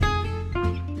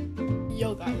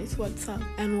guys, what's up?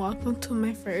 And welcome to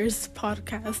my first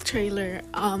podcast trailer.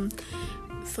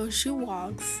 So She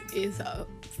Walks is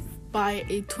by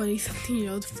a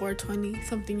 20-something-year-old for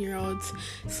 20-something-year-olds,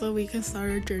 so we can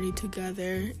start our journey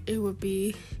together. It would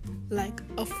be like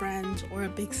a friend or a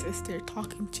big sister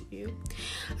talking to you.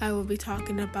 I will be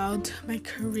talking about my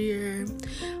career,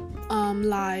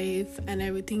 life, and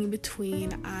everything in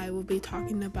between. I will be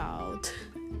talking about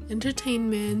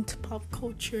entertainment, pop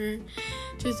culture,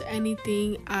 just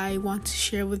anything I want to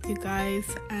share with you guys,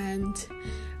 and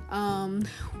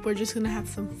we're just gonna have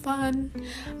some fun.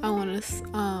 I want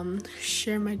to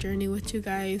share my journey with you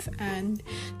guys and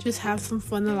just have some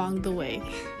fun along the way.